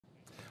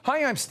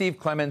Hi, I'm Steve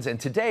Clemons, and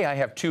today I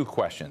have two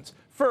questions.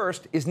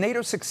 First, is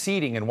NATO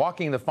succeeding in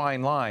walking the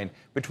fine line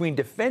between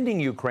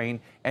defending Ukraine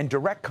and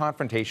direct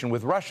confrontation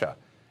with Russia?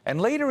 And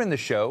later in the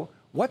show,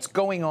 what's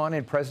going on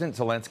in President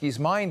Zelensky's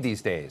mind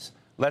these days?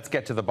 Let's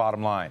get to the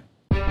bottom line.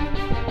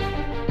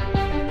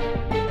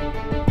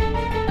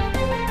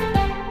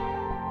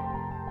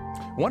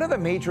 One of the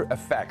major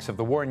effects of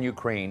the war in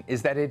Ukraine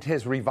is that it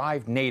has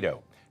revived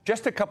NATO.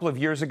 Just a couple of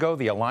years ago,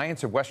 the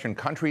alliance of Western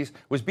countries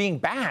was being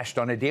bashed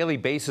on a daily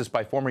basis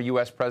by former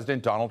U.S.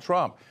 President Donald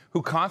Trump,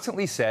 who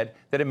constantly said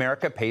that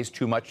America pays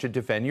too much to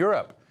defend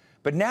Europe.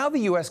 But now the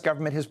U.S.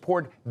 government has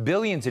poured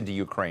billions into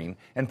Ukraine,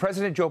 and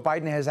President Joe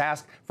Biden has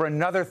asked for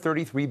another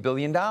 $33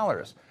 billion.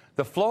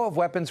 The flow of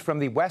weapons from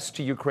the West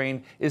to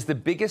Ukraine is the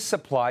biggest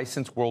supply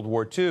since World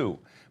War II.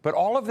 But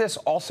all of this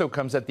also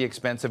comes at the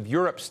expense of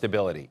Europe's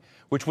stability,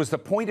 which was the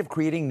point of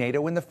creating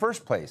NATO in the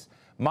first place.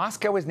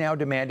 Moscow is now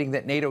demanding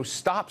that NATO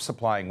stop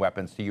supplying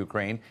weapons to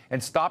Ukraine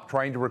and stop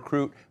trying to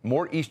recruit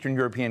more Eastern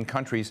European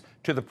countries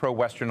to the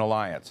pro-Western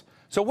alliance.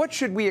 So what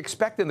should we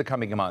expect in the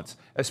coming months,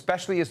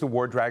 especially as the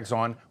war drags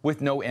on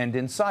with no end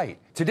in sight?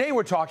 Today,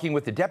 we're talking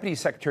with the Deputy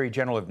Secretary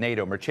General of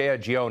NATO, Mircea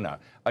Geoană,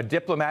 a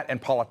diplomat and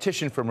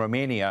politician from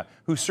Romania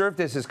who served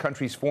as his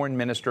country's foreign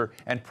minister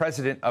and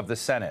president of the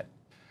Senate.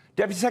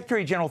 Deputy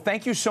Secretary General,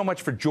 thank you so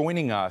much for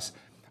joining us.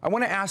 I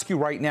want to ask you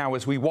right now,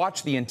 as we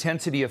watch the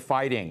intensity of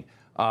fighting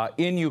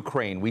in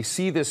Ukraine, we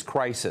see this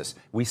crisis.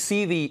 We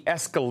see the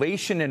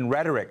escalation in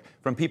rhetoric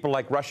from people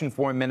like Russian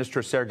Foreign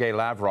Minister Sergei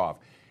Lavrov.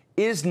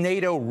 Is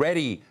NATO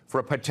ready for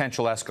a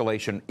potential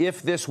escalation?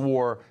 If this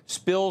war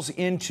spills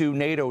into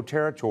NATO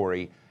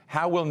territory,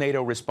 how will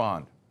NATO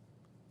respond?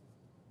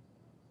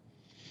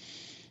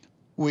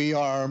 We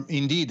are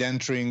indeed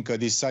entering a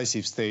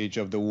decisive stage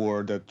of the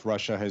war that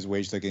Russia has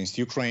waged against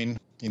Ukraine,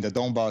 in the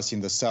Donbass,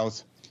 in the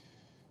south.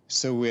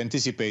 So we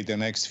anticipate the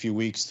next few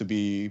weeks to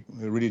be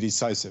really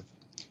decisive,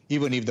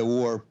 even if the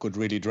war could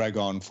really drag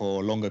on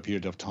for a longer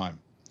period of time.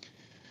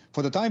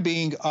 For the time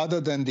being,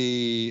 other than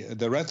the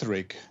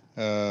rhetoric,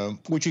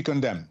 which we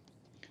condemn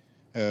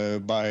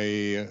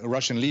by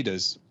Russian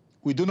leaders,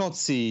 we do not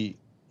see,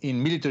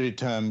 in military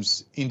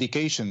terms,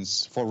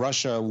 indications for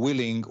Russia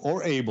willing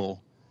or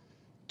able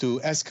to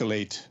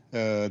escalate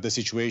the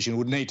situation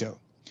with NATO.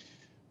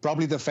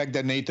 Probably the fact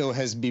that NATO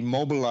has been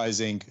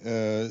mobilizing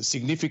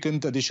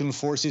significant additional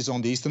forces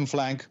on the eastern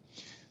flank,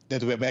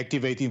 that we are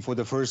activating for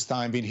the first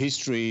time in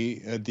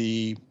history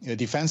the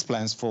defense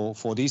plans for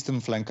the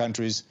eastern flank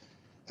countries,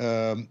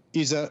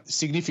 is a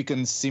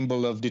significant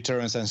symbol of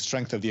deterrence and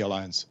strength of the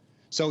alliance.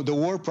 So the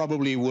war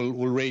probably will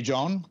rage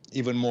on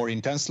even more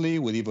intensely,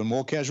 with even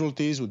more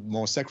casualties, with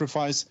more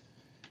sacrifice.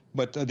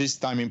 But at this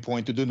timing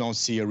point, we do not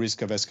see a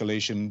risk of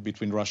escalation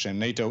between Russia and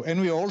NATO. And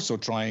we are also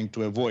trying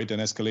to avoid an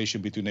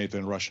escalation between NATO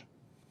and Russia.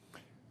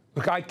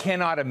 Look, I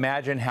cannot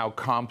imagine how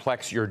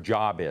complex your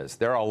job is.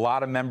 There are a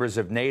lot of members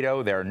of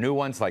NATO. There are new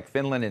ones like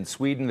Finland and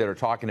Sweden that are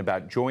talking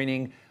about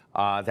joining.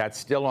 That's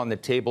still on the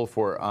table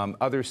for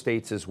other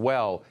states as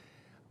well.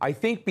 I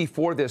think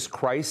before this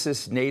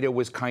crisis, NATO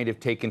was kind of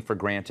taken for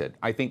granted.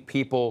 I think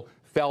people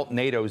felt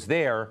NATO's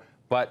there,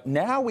 but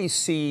now we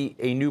see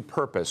a new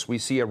purpose. We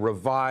see a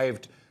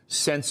revived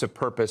sense of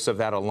purpose of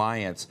that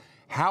alliance.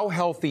 How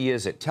healthy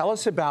is it? Tell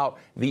us about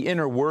the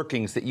inner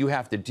workings that you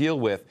have to deal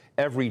with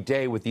every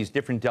day with these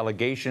different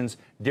delegations,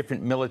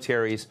 different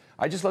militaries.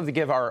 I just love to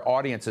give our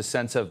audience a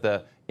sense of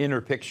the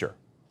inner picture.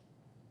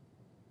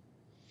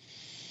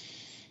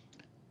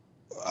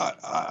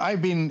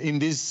 I've been in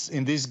this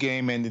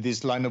game and in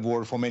this line of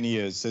work for many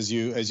years, as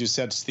you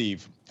said,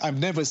 Steve. I've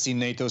never seen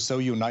NATO so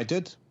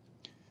united.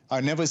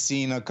 I've never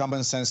seen a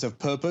common sense of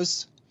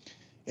purpose.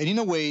 And in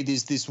a way,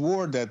 this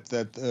war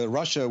that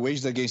Russia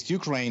waged against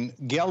Ukraine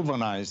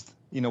galvanized,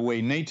 in a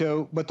way,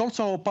 NATO, but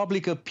also our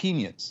public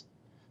opinions.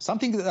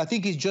 Something that I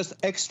think is just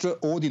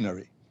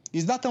extraordinary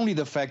is not only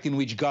the fact in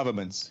which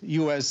governments,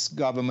 U.S.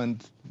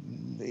 government,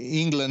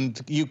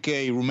 England,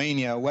 UK,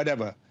 Romania,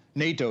 whatever,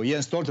 NATO,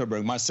 Jens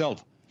Stoltenberg,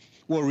 myself,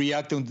 were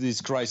reacting to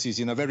this crisis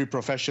in a very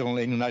professional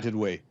and united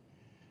way.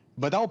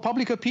 But our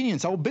public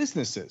opinions, our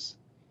businesses.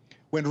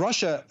 When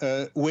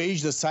Russia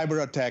waged a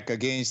cyber attack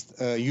against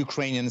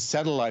Ukrainian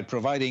satellite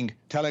providing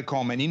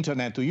telecom and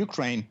internet to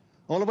Ukraine,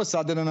 all of a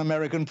sudden an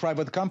American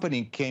private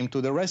company came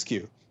to the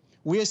rescue.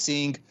 We are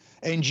seeing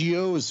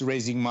NGOs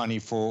raising money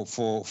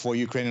for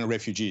Ukrainian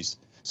refugees.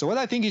 So what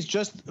I think is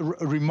just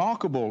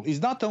remarkable is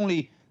not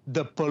only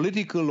the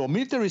political or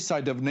military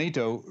side of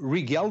NATO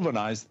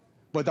re-galvanized,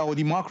 but our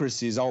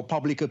democracies, our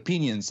public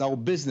opinions, our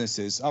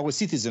businesses, our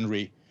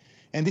citizenry.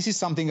 And this is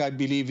something I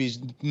believe is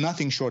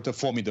nothing short of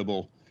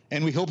formidable.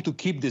 And we hope to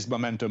keep this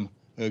momentum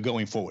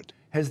going forward.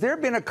 Has there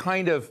been a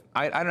kind of,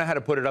 I don't know how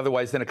to put it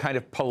otherwise, than a kind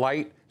of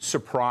polite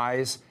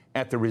surprise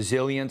at the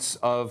resilience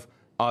of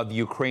the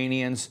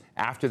Ukrainians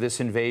after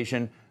this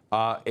invasion,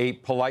 a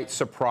polite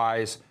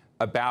surprise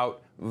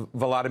about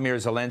Volodymyr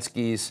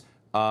Zelenskyy's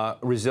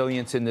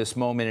resilience in this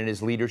moment and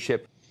his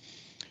leadership?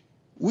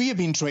 We have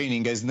been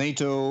training as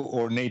NATO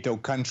or NATO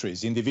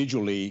countries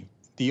individually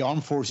the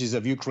armed forces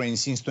of Ukraine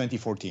since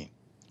 2014.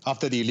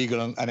 after the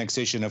illegal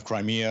annexation of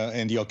Crimea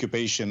and the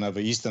occupation of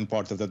the eastern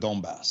part of the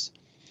Donbass.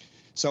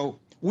 So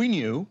we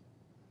knew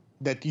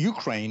that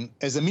Ukraine,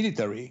 as a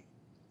military,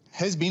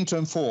 has been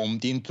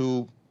transformed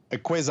into a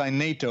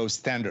quasi-NATO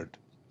standard,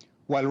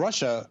 while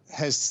Russia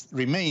has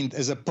remained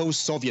as a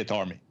post-Soviet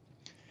army.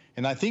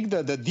 And I think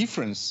that the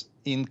difference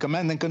in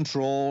command and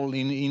control,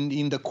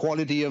 in the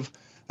quality of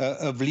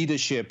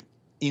leadership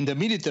in the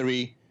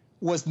military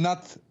was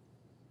not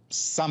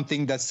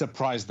something that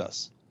surprised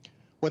us.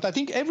 But I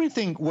think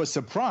everything was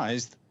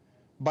surprised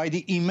by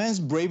the immense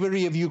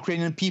bravery of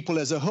Ukrainian people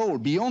as a whole,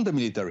 beyond the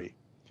military.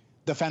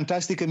 The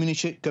fantastic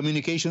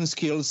communication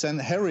skills and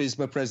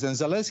heroism of President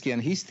Zelenskyy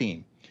and his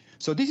team.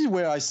 So this is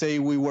where I say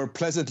we were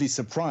pleasantly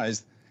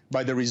surprised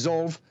by the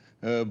resolve,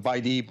 by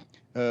the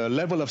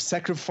level of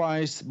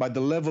sacrifice, by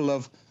the level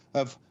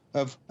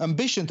of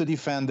ambition to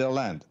defend their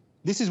land.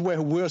 This is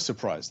where we're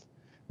surprised.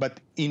 But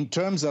in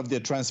terms of the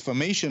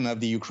transformation of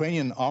the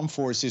Ukrainian armed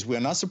forces, we're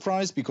not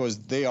surprised because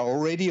they are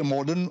already a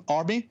modern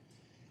army.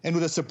 And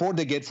with the support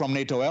they get from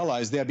NATO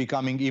allies, they are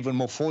becoming even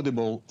more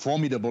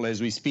formidable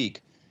as we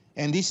speak.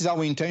 And this is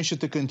our intention,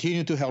 to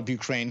continue to help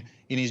Ukraine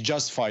in its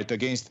just fight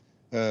against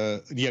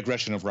the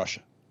aggression of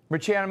Russia.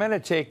 Mircea, I'm going to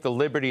take the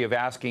liberty of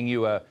asking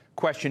you a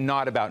question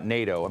not about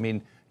NATO. I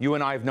mean, you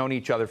and I have known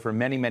each other for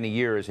many, many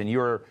years, and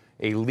you're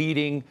a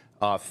leading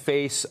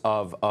face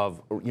of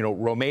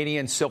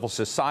Romanian civil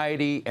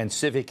society and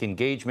civic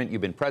engagement.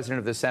 You've been president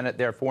of the Senate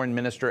there, foreign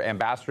minister,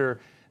 ambassador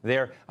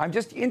there. I'm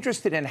just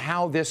interested in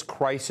how this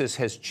crisis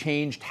has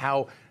changed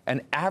how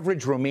an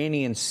average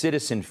Romanian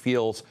citizen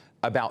feels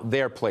about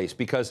their place,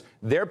 because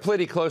they're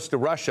pretty close to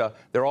Russia.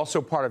 They're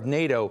also part of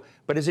NATO.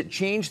 But has it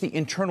changed the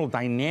internal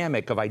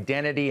dynamic of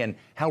identity and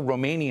how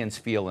Romanians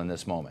feel in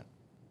this moment?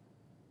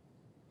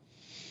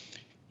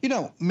 You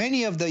know,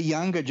 many of the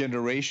younger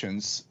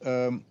generations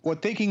were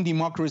taking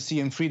democracy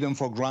and freedom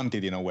for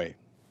granted in a way.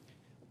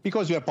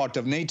 Because we are part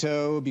of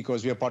NATO,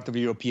 because we are part of the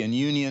European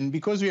Union,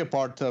 because we are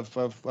part of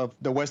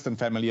the Western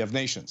family of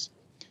nations.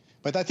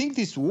 But I think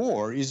this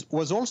war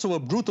was also a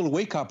brutal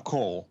wake-up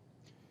call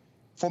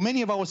for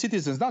many of our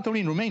citizens, not only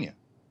in Romania.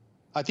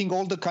 I think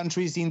all the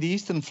countries in the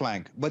eastern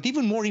flank, but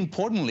even more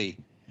importantly,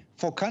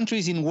 for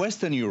countries in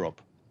Western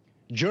Europe.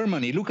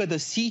 Germany, look at the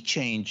sea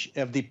change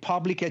of the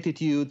public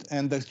attitude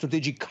and the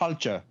strategic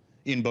culture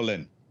in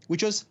Berlin,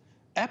 which was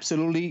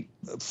absolutely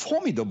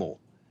formidable.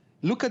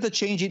 Look at the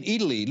change in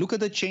Italy. Look at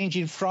the change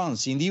in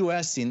France, in the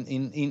US,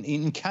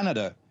 in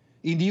Canada,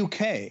 in the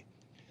UK.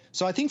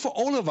 So I think for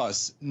all of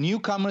us,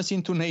 newcomers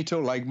into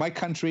NATO, like my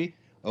country,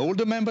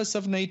 older members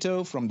of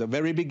NATO from the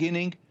very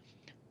beginning,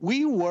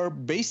 we were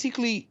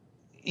basically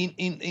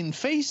in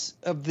face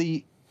of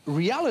the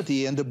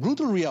reality and the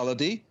brutal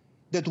reality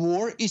that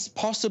war is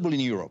possible in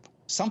Europe,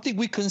 something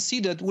we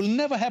considered will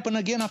never happen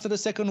again after the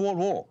Second World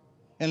War.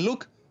 And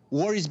look,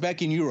 war is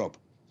back in Europe.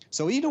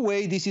 So in a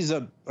way, this is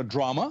a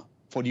drama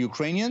for the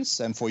Ukrainians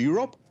and for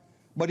Europe,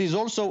 but it's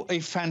also a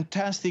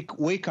fantastic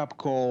wake-up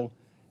call,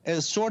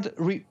 as sort of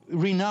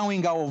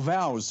renewing our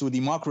vows to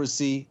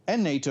democracy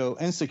and NATO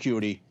and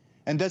security.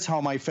 And that's how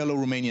my fellow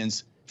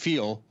Romanians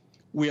feel.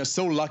 We are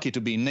so lucky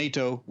to be in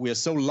NATO. We are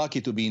so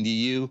lucky to be in the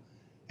EU.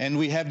 And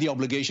we have the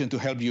obligation to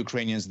help the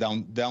Ukrainians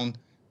down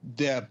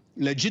their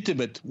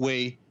legitimate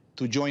way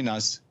to join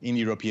us in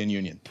the European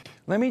Union.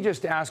 Let me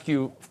just ask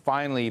you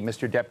finally,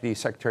 Mr. Deputy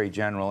Secretary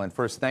General, and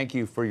first, thank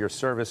you for your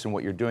service and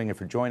what you're doing and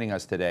for joining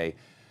us today.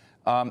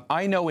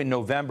 I know in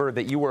November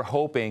that you were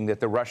hoping that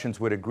the Russians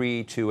would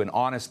agree to an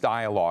honest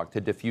dialogue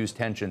to diffuse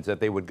tensions, that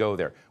they would go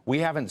there. We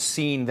haven't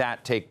seen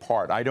that take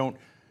part. I don't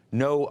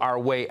know our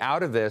way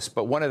out of this,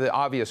 but one of the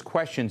obvious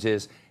questions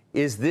is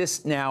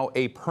this now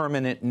a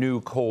permanent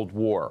new Cold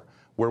War,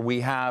 where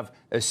we have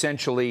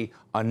essentially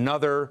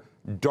another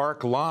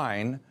dark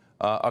line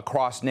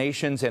across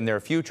nations and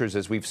their futures,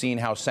 as we've seen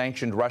how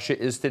sanctioned Russia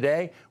is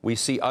today? We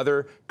see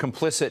other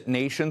complicit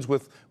nations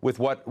with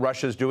what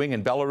Russia's doing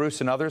in Belarus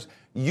and others.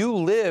 You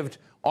lived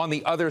on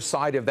the other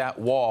side of that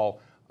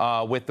wall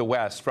with the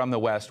West, from the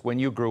West, when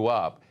you grew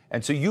up.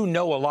 And so you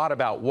know a lot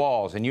about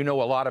walls, and you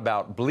know a lot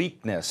about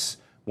bleakness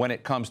when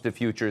it comes to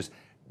futures.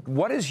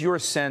 What is your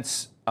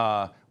sense,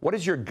 what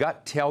does your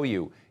gut tell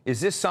you?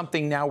 Is this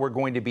something now we're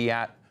going to be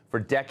at for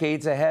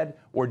decades ahead,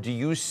 or do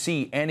you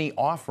see any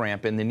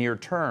off-ramp in the near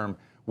term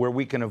where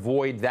we can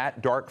avoid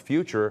that dark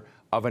future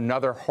of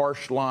another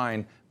harsh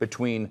line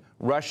between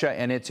Russia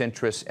and its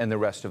interests and the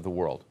rest of the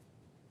world?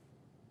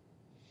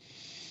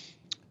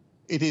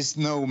 It is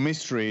no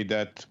mystery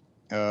that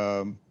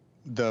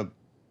the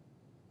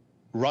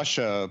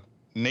Russia,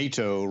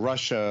 NATO,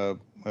 Russia,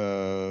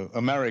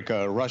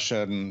 America,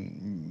 Russia,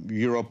 and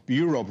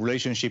Europe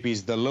relationship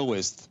is the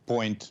lowest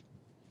point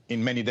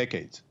in many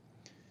decades.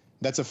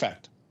 That's a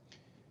fact.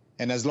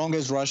 And as long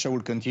as Russia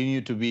will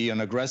continue to be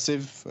an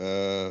aggressive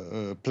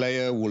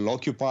player, will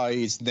occupy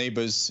its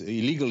neighbors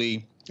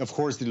illegally, of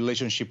course, the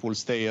relationship will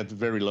stay at a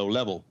very low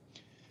level.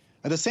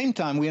 At the same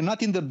time, we are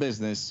not in the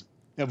business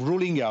of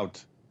ruling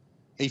out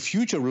a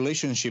future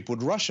relationship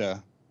with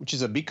Russia, which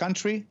is a big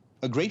country,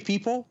 a great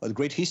people, a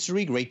great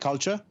history, great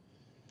culture.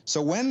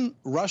 So when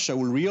Russia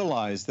will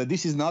realize that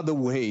this is not the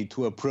way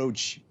to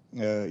approach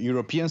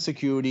European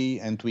security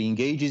and to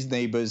engage its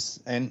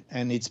neighbors and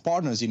its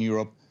partners in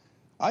Europe,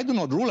 I do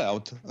not rule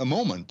out a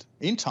moment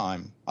in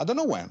time, I don't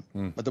know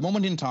when, but a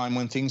moment in time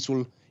when things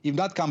will, if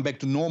not come back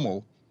to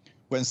normal,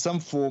 when some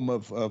form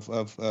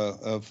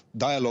of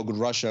dialogue with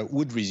Russia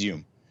would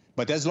resume.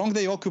 But as long as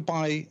they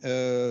occupy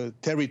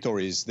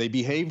territories, they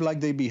behave like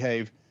they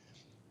behave,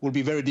 will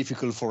be very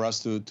difficult for us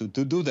to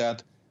do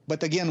that.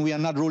 But again, we are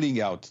not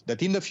ruling out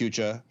that in the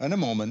future, in a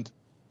moment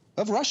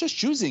of Russia's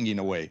choosing in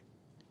a way,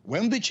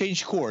 when they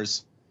change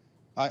course,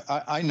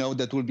 I know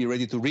that we'll be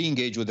ready to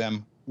re-engage with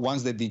them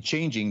once they've been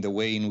changing the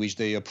way in which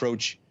they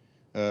approach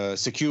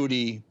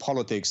security,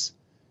 politics,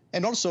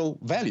 and also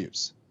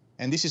values.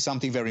 And this is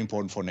something very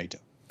important for NATO.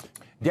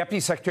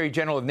 Deputy Secretary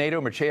General of NATO,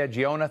 Mircea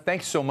Geoană,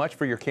 thanks so much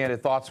for your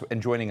candid thoughts and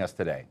joining us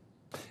today.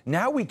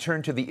 Now we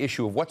turn to the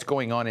issue of what's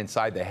going on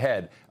inside the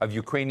head of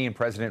Ukrainian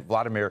President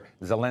Volodymyr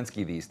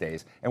Zelenskyy these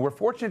days. And we're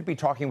fortunate to be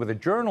talking with a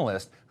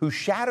journalist who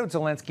shadowed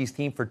Zelensky's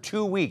team for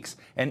 2 weeks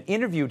and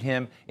interviewed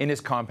him in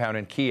his compound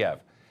in Kyiv.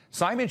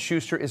 Simon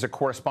Shuster is a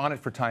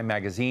correspondent for Time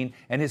magazine,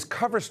 and his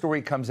cover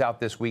story comes out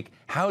this week,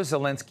 How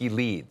Zelenskyy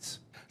Leads.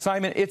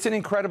 Simon, it's an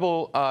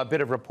incredible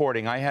bit of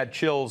reporting. I had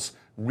chills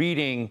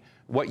reading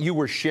what you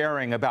were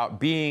sharing about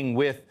being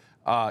with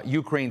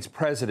Ukraine's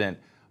president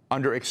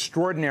under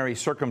extraordinary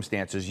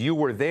circumstances. You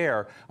were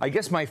there. I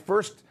guess my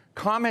first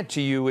comment to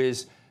you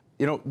is,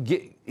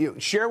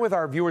 share with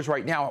our viewers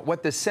right now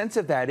what the sense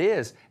of that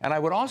is. And I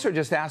would also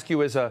just ask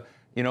you as a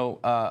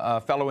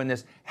fellow in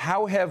this,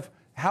 how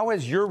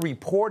has your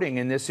reporting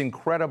in this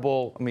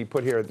incredible, let me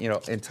put here,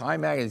 in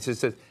Time magazine, it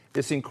says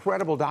this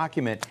incredible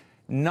document,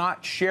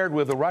 not shared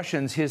with the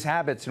Russians his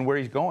habits and where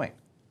he's going?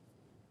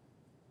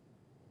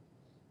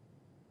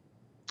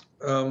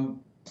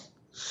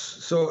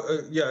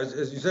 Yeah,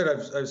 as you said,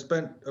 I've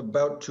spent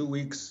about 2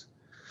 weeks,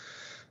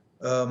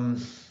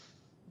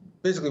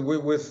 basically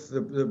with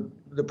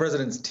the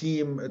president's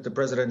team at the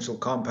presidential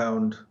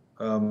compound.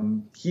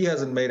 He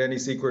hasn't made any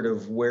secret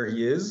of where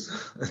he is.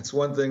 That's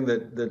one thing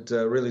that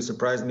really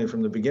surprised me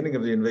from the beginning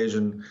of the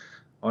invasion.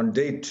 On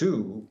day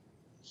 2,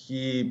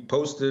 he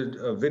posted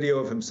a video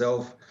of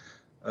himself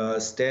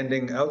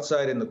standing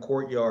outside in the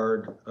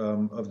courtyard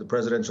of the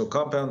presidential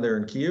compound there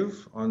in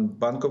Kyiv on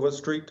Bankova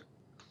Street.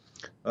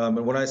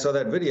 And when I saw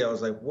that video, I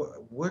was like,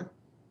 what?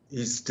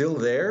 He's still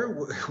there?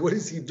 What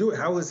is he doing?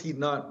 How is he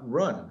not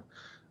run?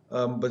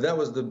 But that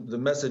was the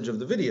message of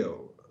the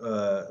video,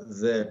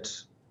 that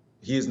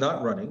he is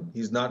not running.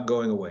 He's not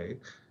going away.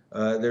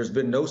 There's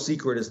been no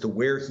secret as to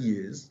where he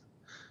is.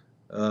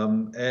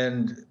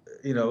 And,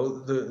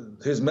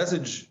 his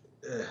message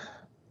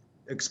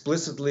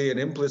explicitly and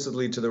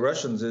implicitly to the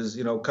Russians is,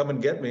 come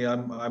and get me.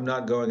 I'm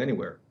not going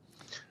anywhere.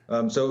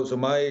 So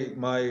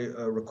my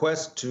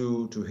request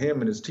to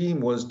him and his team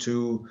was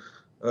to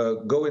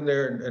go in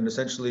there and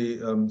essentially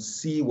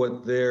see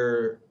what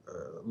their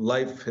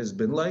life has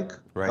been like,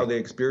 right, how they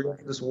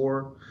experienced this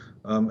war,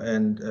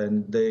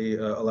 and they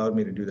allowed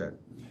me to do that.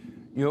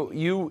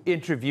 You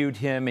interviewed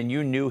him and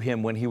you knew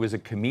him when he was a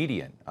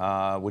comedian,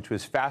 which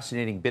was a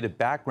fascinating bit of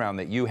background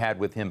that you had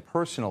with him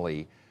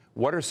personally.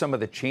 What are some of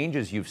the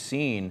changes you've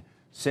seen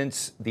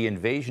since the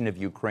invasion of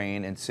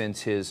Ukraine and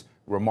since his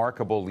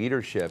remarkable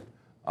leadership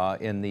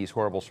in these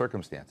horrible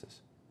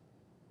circumstances?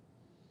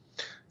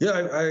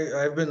 Yeah,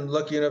 I've been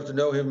lucky enough to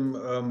know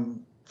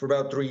him for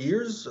about 3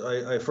 years.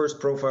 I first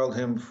profiled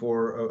him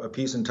for a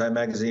piece in Time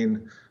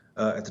magazine,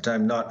 at the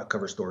time not a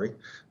cover story.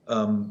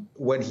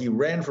 When he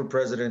ran for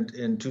president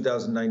in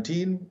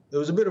 2019, it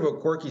was a bit of a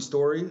quirky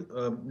story,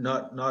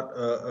 not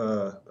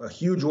a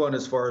huge one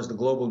as far as the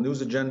global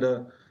news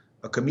agenda.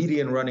 A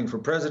comedian running for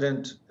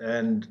president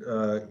and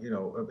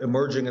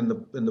emerging in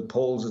the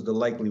polls as the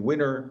likely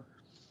winner.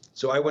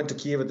 So I went to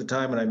Kyiv at the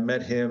time and I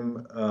met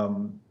him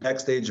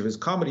backstage of his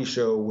comedy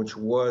show, which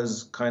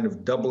was kind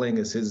of doubling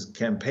as his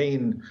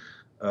campaign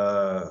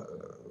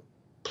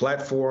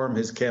platform,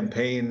 his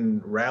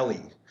campaign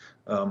rally.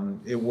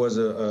 It was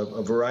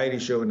a variety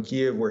show in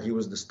Kyiv where he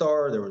was the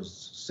star. There was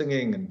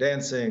singing and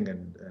dancing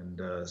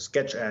and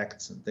sketch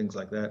acts and things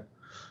like that.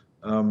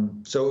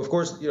 So of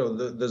course,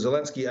 the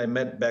Zelenskyy I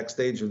met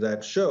backstage of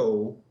that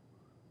show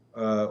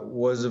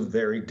was a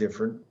very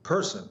different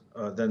person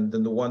than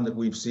the one that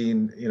we've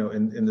seen,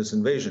 in this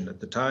invasion. At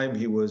the time,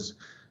 he was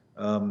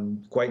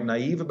quite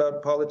naive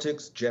about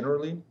politics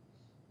generally.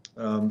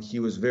 He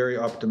was very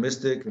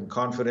optimistic and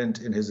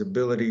confident in his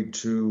ability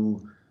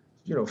to,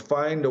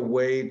 find a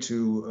way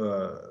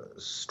to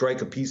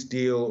strike a peace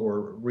deal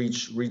or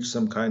reach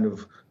some kind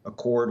of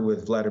accord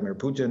with Vladimir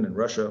Putin and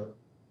Russia.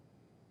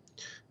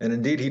 And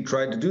indeed, he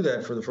tried to do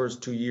that for the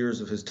first 2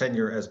 years of his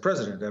tenure as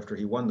president after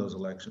he won those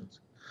elections.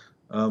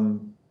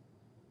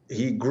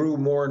 He grew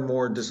more and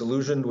more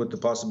disillusioned with the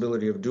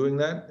possibility of doing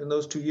that in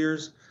those 2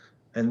 years.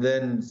 And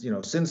then,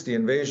 since the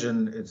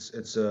invasion,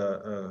 it's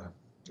a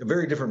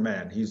very different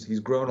man. He's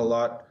grown a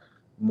lot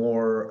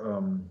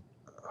more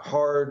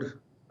hard,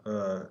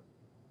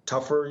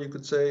 tougher, you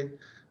could say.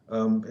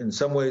 In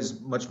some ways,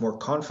 much more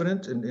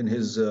confident in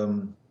his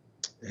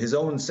his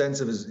own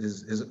sense of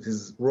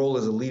his role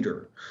as a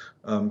leader.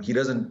 He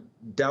doesn't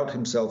doubt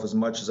himself as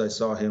much as I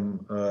saw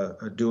him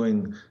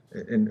doing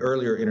in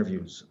earlier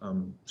interviews.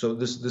 So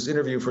this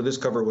interview for this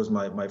cover was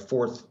my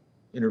fourth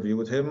interview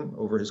with him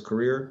over his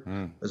career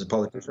as a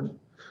politician.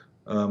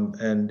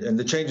 And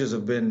the changes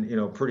have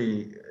been,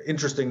 pretty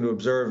interesting to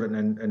observe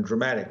and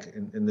dramatic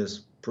in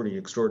this pretty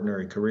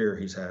extraordinary career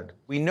he's had.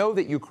 We know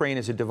that Ukraine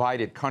is a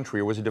divided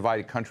country, or was a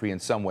divided country in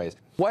some ways.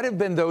 What have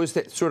been those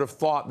that sort of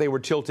thought they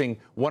were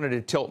wanted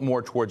to tilt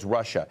more towards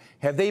Russia?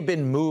 Have they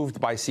been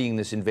moved by seeing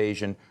this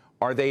invasion?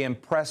 Are they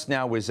impressed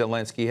now with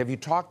Zelenskyy? Have you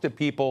talked to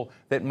people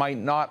that might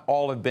not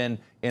all have been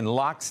in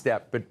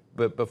lockstep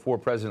but before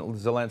President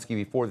Zelenskyy,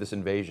 before this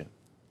invasion?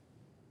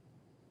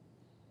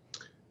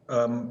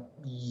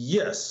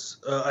 Yes.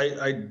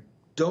 I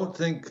don't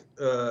think,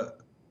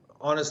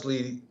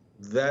 honestly,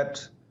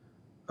 that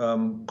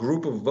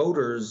group of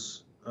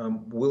voters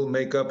will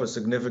make up a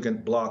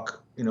significant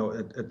block,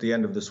 at the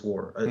end of this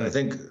war. I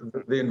think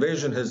the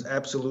invasion has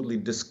absolutely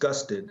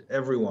disgusted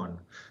everyone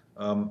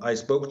I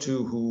spoke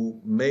to who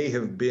may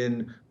have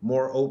been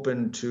more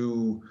open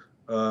to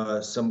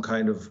some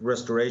kind of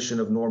restoration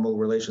of normal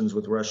relations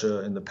with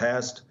Russia in the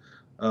past.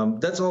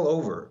 That's all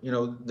over.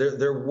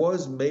 There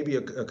was maybe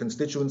a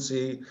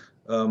constituency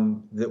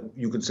that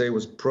you could say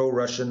was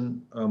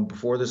pro-Russian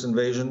before this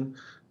invasion.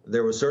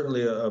 There was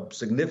certainly a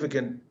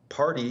significant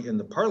party in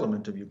the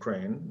parliament of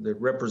Ukraine that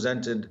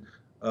represented,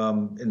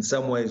 in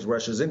some ways,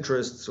 Russia's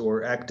interests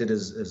or acted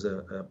as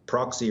a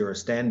proxy or a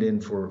stand-in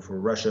for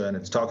Russia and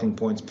its talking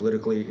points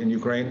politically in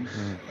Ukraine.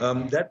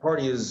 That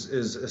party is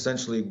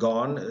essentially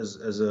gone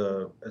as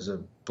a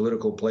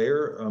political player.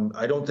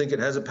 I don't think it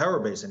has a power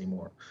base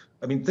anymore.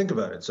 I mean, think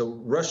about it. So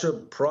Russia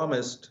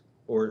promised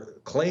or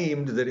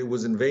claimed that it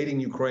was invading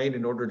Ukraine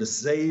in order to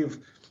save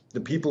the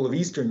people of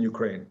eastern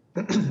Ukraine,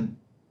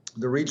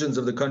 the regions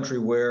of the country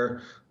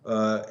where,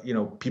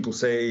 people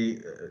say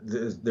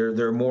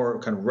they're more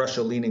kind of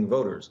Russia-leaning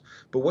voters.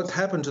 But what's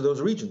happened to those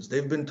regions?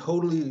 They've been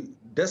totally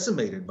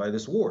decimated by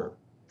this war.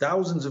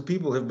 Thousands of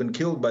people have been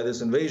killed by this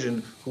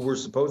invasion who were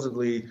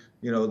supposedly,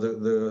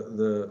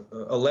 the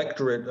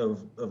electorate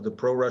of the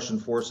pro-Russian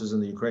forces in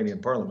the Ukrainian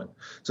parliament.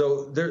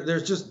 So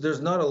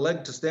there's not a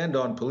leg to stand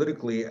on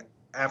politically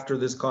after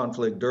this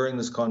conflict, during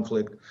this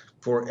conflict,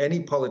 for any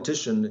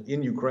politician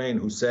in Ukraine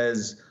who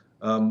says,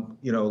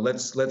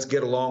 let's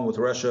get along with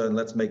Russia and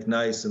let's make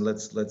nice and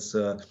let's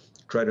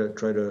try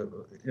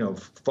to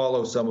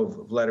follow some of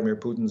Vladimir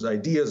Putin's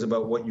ideas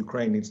about what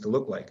Ukraine needs to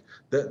look like.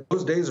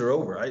 Those days are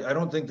over. I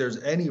don't think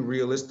there's any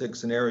realistic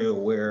scenario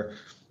where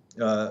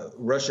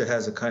Russia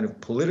has a kind of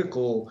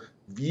political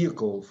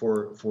vehicle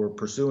for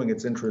pursuing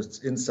its interests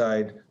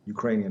inside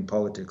Ukrainian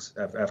politics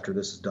after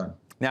this is done.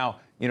 Now,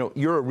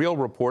 you're a real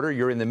reporter.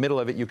 You're in the middle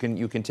of it. You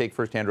can take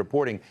firsthand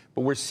reporting.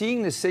 But we're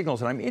seeing the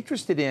signals, and I'm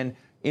interested in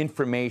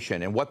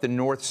information and what the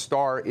North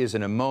Star is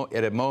at a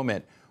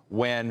moment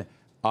when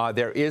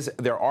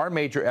there are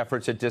major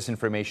efforts at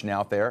disinformation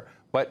out there.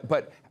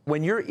 But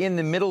when you're in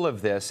the middle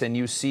of this and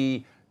you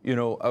see,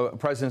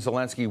 President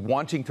Zelenskyy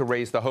wanting to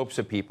raise the hopes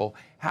of people,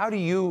 how do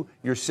you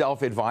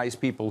yourself advise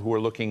people who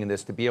are looking at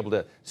this to be able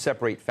to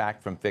separate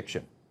fact from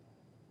fiction?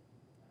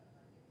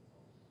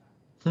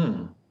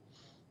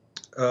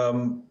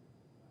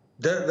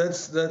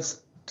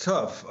 That's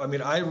tough. I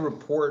mean, I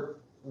report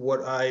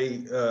what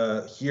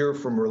I hear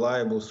from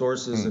reliable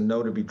sources and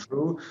know to be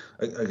true.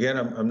 Again,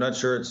 I'm not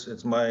sure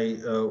it's my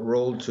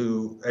role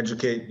to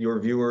educate your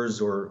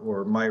viewers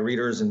or my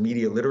readers in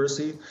media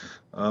literacy.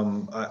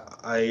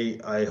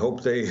 I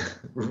hope they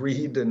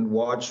read and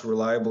watch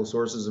reliable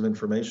sources of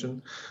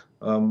information.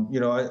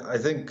 I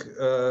think,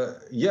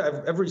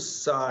 every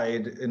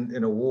side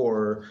in a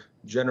war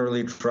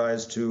generally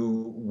tries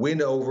to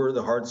win over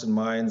the hearts and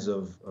minds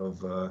of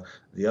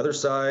the other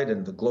side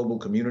and the global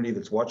community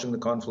that's watching the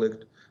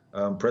conflict.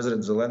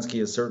 President Zelenskyy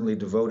has certainly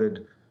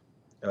devoted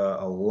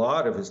a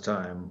lot of his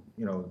time.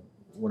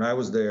 When I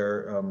was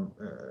there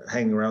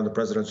hanging around the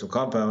presidential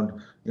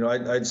compound,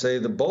 I'd say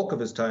the bulk of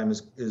his time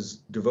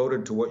is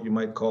devoted to what you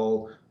might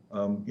call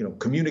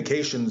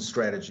communications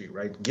strategy,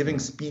 right? Giving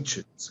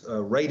speeches,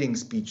 writing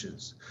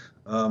speeches,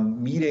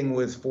 meeting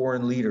with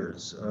foreign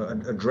leaders,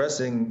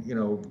 addressing,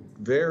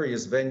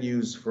 various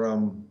venues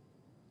from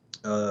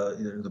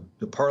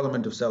the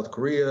Parliament of South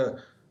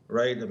Korea,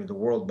 right? I mean, the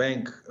World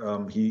Bank.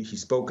 He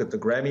spoke at the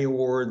Grammy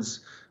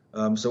Awards.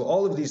 So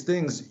all of these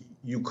things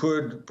you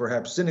could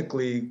perhaps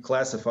cynically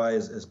classify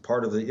as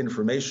part of the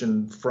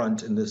information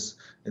front in this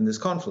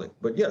conflict.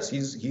 But yes,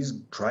 he's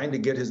trying to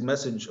get his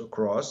message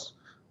across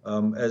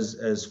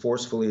as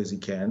forcefully as he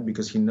can,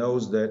 because he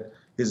knows that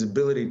his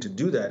ability to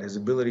do that, his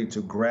ability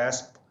to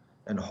grasp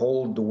and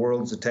hold the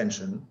world's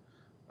attention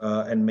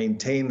and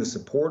maintain the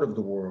support of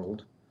the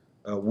world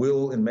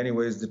will in many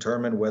ways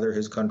determine whether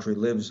his country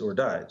lives or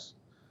dies.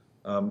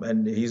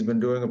 And he's been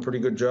doing a pretty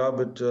good job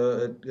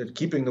at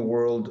keeping the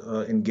world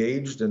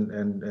engaged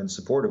and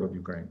supportive of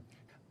Ukraine.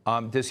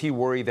 Does he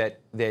worry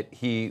that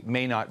he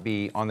may not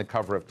be on the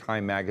cover of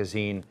Time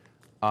magazine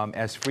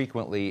as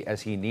frequently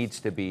as he needs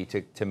to be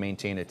to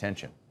maintain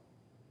attention?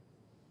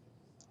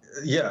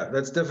 Yeah,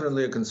 that's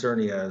definitely a concern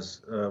he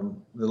has.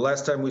 The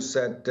last time we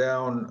sat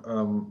down,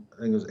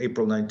 I think it was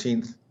April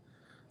 19th,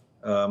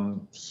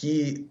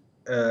 he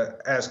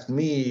asked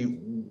me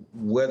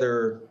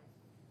whether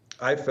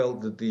I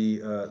felt that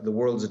the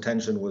world's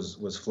attention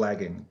was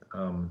flagging.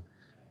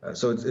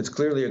 So it's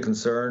clearly a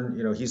concern.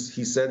 You know, he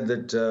said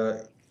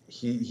that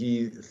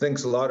he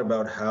thinks a lot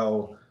about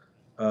how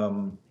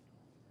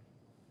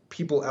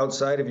people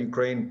outside of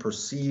Ukraine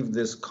perceive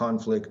this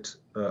conflict,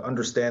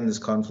 understand this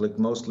conflict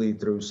mostly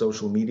through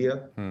social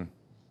media,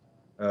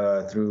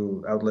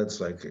 through outlets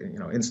like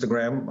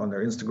Instagram, on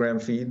their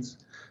Instagram feeds,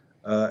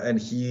 and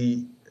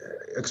he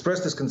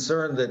expressed his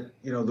concern that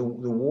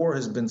the war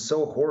has been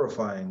so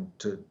horrifying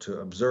to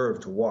observe,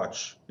 to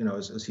watch.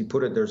 As he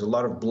put it, there's a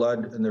lot of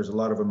blood and there's a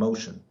lot of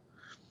emotion,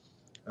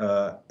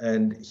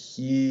 and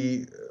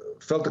he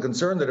felt the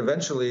concern that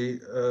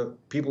eventually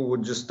people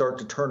would just start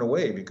to turn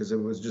away because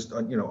it was just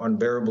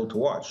unbearable to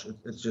watch.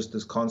 It's just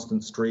this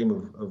constant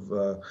stream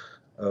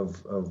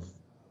of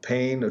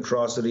pain,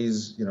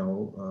 atrocities,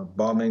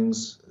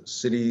 bombings,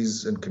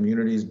 cities and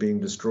communities being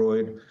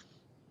destroyed.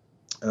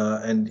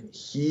 And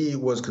he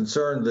was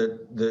concerned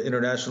that the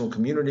international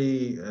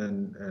community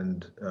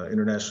and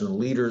international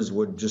leaders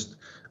would just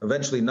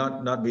eventually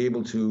not be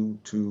able to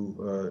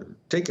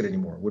take it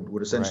anymore,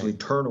 would essentially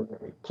turn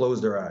away,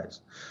 close their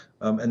eyes.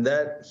 And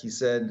that, he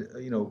said,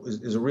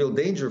 is a real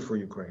danger for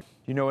Ukraine.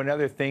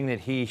 Another thing that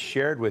he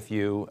shared with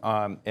you,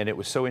 and it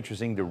was so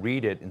interesting to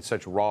read it in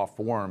such raw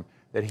form,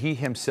 that he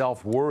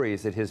himself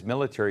worries that his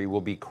military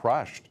will be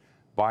crushed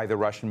by the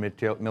Russian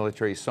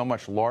military so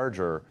much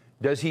larger.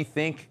 Does he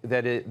think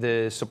that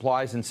the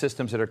supplies and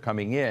systems that are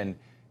coming in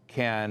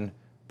can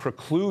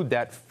preclude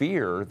that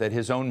fear that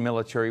his own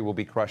military will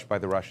be crushed by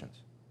the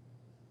Russians?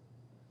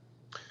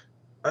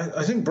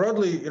 I think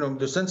broadly,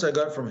 the sense I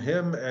got from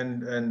him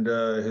and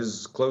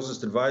his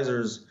closest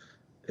advisors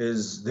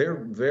is they're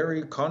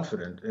very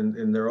confident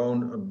in their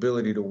own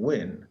ability to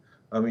win.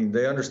 I mean,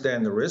 they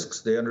understand the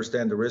risks. They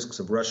understand the risks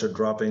of Russia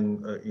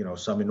dropping,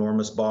 some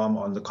enormous bomb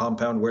on the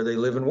compound where they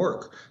live and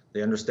work.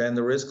 They understand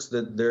the risks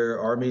that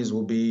their armies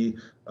will be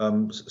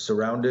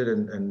surrounded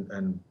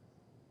and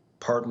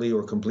partly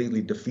or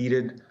completely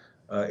defeated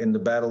in the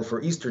battle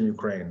for eastern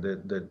Ukraine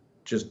that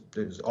just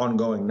is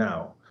ongoing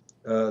now.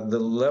 The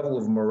level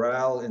of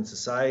morale in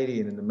society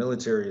and in the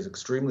military is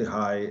extremely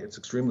high. It's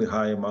extremely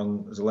high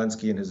among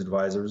Zelenskyy and his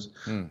advisors.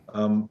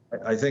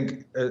 I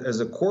think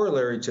as a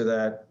corollary to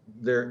that,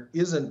 there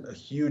isn't a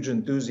huge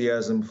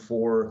enthusiasm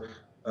for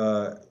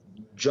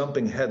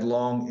jumping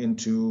headlong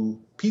into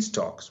peace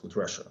talks with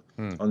Russia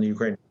on the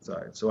Ukrainian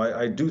side. So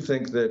I do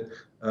think that,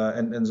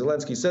 and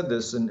Zelenskyy said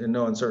this in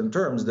no uncertain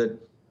terms, that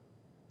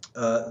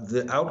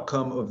the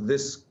outcome of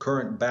this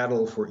current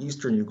battle for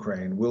eastern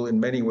Ukraine will in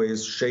many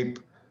ways shape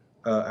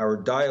our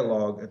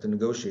dialogue at the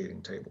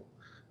negotiating table.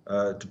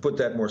 To put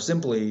that more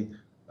simply,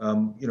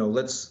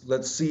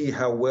 let's see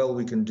how well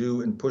we can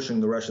do in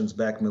pushing the Russians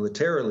back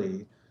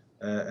militarily,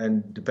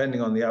 and depending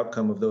on the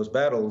outcome of those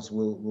battles,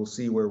 we'll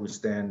see where we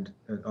stand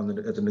at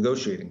the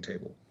negotiating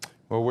table.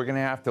 Well, we're going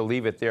to have to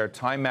leave it there.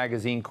 Time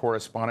magazine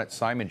correspondent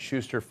Simon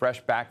Shuster,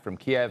 fresh back from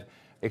Kyiv.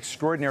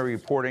 Extraordinary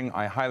reporting.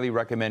 I highly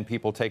recommend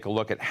people take a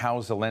look at how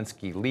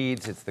Zelenskyy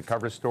leads. It's the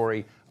cover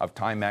story of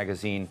Time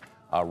magazine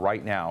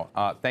right now.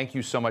 Thank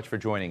you so much for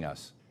joining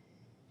us.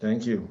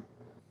 Thank you.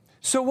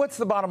 So what's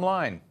the bottom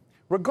line?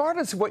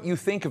 Regardless of what you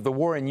think of the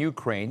war in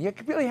Ukraine, you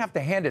really have to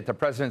hand it to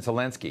President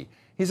Zelenskyy.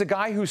 He's a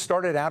guy who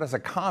started out as a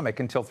comic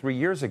until 3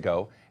 years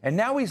ago, and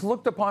now he's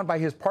looked upon by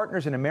his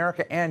partners in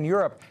America and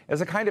Europe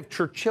as a kind of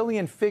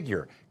Churchillian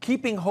figure,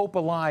 keeping hope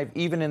alive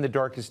even in the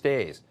darkest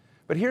days.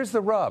 But here's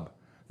the rub.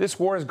 This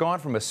war has gone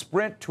from a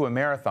sprint to a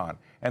marathon,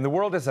 and the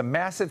world has a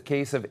massive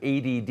case of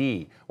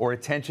ADD, or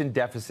attention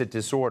deficit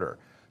disorder.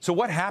 So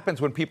what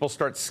happens when people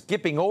start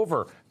skipping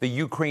over the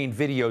Ukraine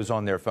videos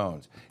on their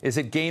phones? Is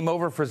it game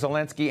over for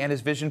Zelenskyy and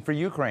his vision for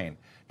Ukraine?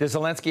 Does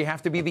Zelenskyy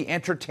have to be the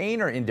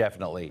entertainer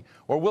indefinitely?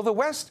 Or will the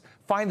West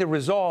find the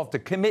resolve to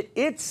commit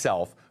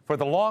itself for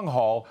the long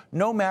haul,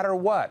 no matter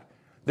what?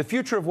 The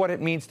future of what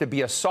it means to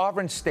be a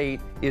sovereign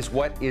state is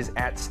what is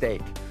at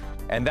stake.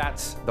 And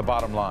that's the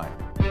bottom line.